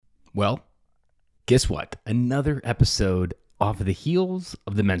Well, guess what? Another episode off of the heels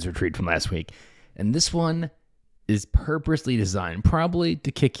of the men's retreat from last week. And this one is purposely designed probably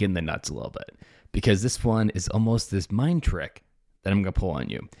to kick you in the nuts a little bit, because this one is almost this mind trick that I'm going to pull on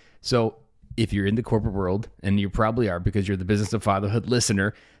you. So if you're in the corporate world, and you probably are because you're the Business of Fatherhood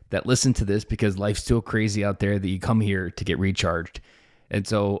listener that listen to this because life's so crazy out there that you come here to get recharged. And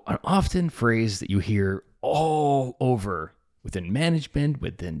so an often phrase that you hear all over within management,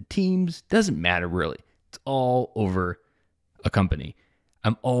 within teams, doesn't matter really. It's all over a company.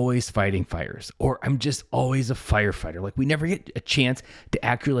 I'm always fighting fires, or I'm just always a firefighter. Like we never get a chance to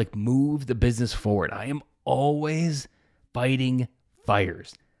actually move the business forward. I am always fighting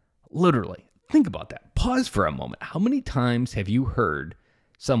fires. Literally. Think about that. Pause for a moment. How many times have you heard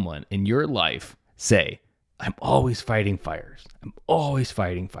someone in your life say, I'm always fighting fires. I'm always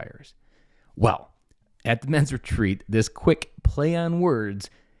fighting fires. Well, at the men's retreat, this quick play on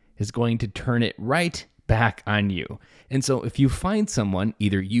words is going to turn it right back on you. And so if you find someone,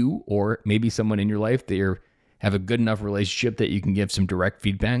 either you or maybe someone in your life that have a good enough relationship that you can give some direct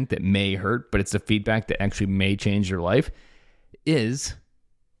feedback that may hurt, but it's the feedback that actually may change their life,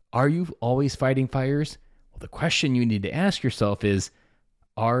 are you always fighting fires? Well, the question you need to ask yourself is,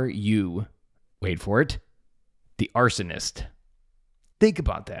 are you, wait for it, the arsonist? Think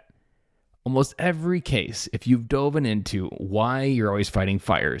about that. Almost every case, if you've dove into why you're always fighting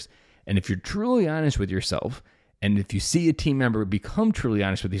fires, and if you're truly honest with yourself, and if you see a team member become truly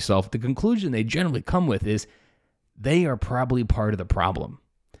honest with yourself, the conclusion they generally come with is they are probably part of the problem.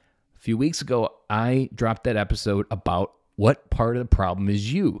 A few weeks ago, I dropped that episode about what part of the problem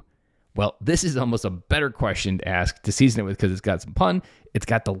is you. Well, this is almost a better question to ask to season it with, because it's got some pun. It's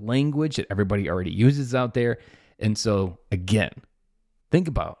got the language that everybody already uses out there. And so, again, think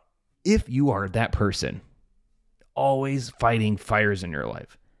about if you are that person always fighting fires in your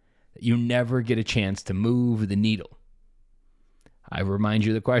life, that you never get a chance to move the needle. I remind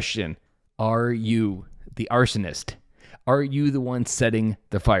you of the question, are you the arsonist? Are you the one setting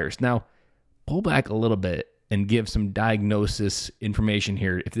the fires? Now, pull back a little bit and give some diagnosis information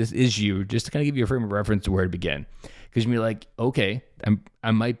here. If this is you, just to kind of give you a frame of reference to where to begin. Because you'll be like, okay,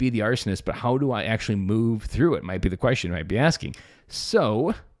 I might be the arsonist, but how do I actually move through it? Might be the question you might be asking.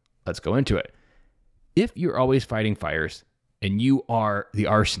 So let's go into it. If you're always fighting fires and you are the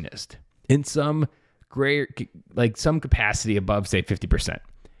arsonist in some some capacity above, say, 50%,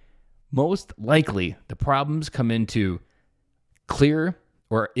 most likely the problems come into clear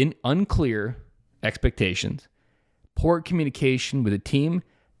or unclear expectations, poor communication with a team.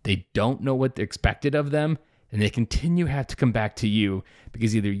 They don't know what they're expected of them, and they continue to have to come back to you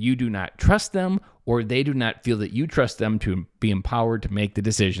because either you do not trust them or they do not feel that you trust them to be empowered to make the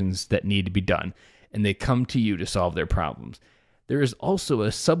decisions that need to be done, and they come to you to solve their problems. There is also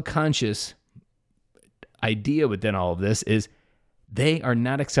a subconscious idea within all of this is they are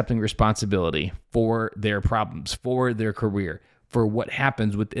not accepting responsibility for their problems, for their career, for what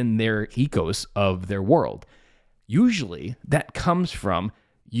happens within their ecos of their world. Usually that comes from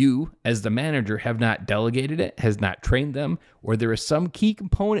you as the manager have not delegated it, has not trained them, or there is some key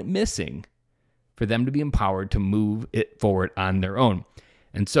component missing for them to be empowered to move it forward on their own.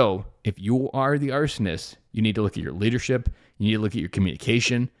 And so if you are the arsonist, you need to look at your leadership, you need to look at your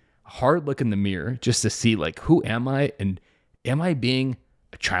communication, a hard look in the mirror just to see who am I, and am I being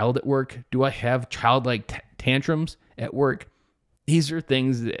a child at work? Do I have childlike tantrums at work? These are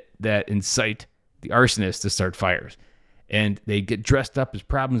things that incite the arsonist to start fires. And they get dressed up as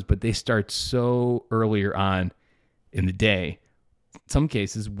problems, but they start so earlier on in the day, in some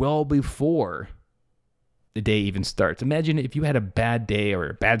cases well before the day even starts. Imagine if you had a bad day or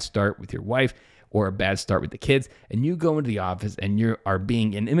a bad start with your wife or a bad start with the kids, and you go into the office and you are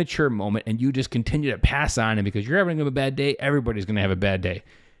being an immature moment and you just continue to pass on, and because you're having a bad day, everybody's going to have a bad day.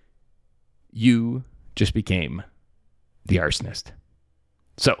 You just became the arsonist.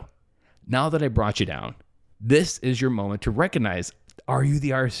 So now that I brought you down, this is your moment to recognize, are you the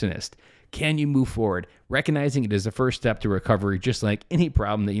arsonist? Can you move forward? Recognizing it is the first step to recovery, just like any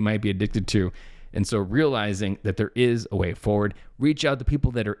problem that you might be addicted to. And so realizing that there is a way forward, reach out to people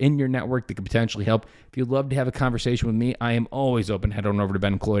that are in your network that could potentially help. If you'd love to have a conversation with me, I am always open. Head on over to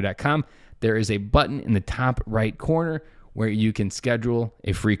bencloy.com. There is a button in the top right corner where you can schedule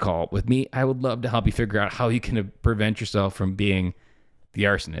a free call with me. I would love to help you figure out how you can prevent yourself from being the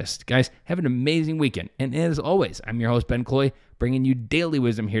arsonist. Guys, have an amazing weekend. And as always, I'm your host, Ben Cloy, bringing you daily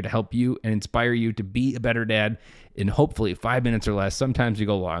wisdom here to help you and inspire you to be a better dad in hopefully 5 minutes or less. Sometimes you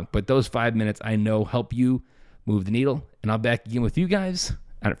go long, but those 5 minutes I know help you move the needle. And I'll be back again with you guys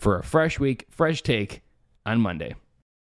for a fresh week, fresh take on Monday.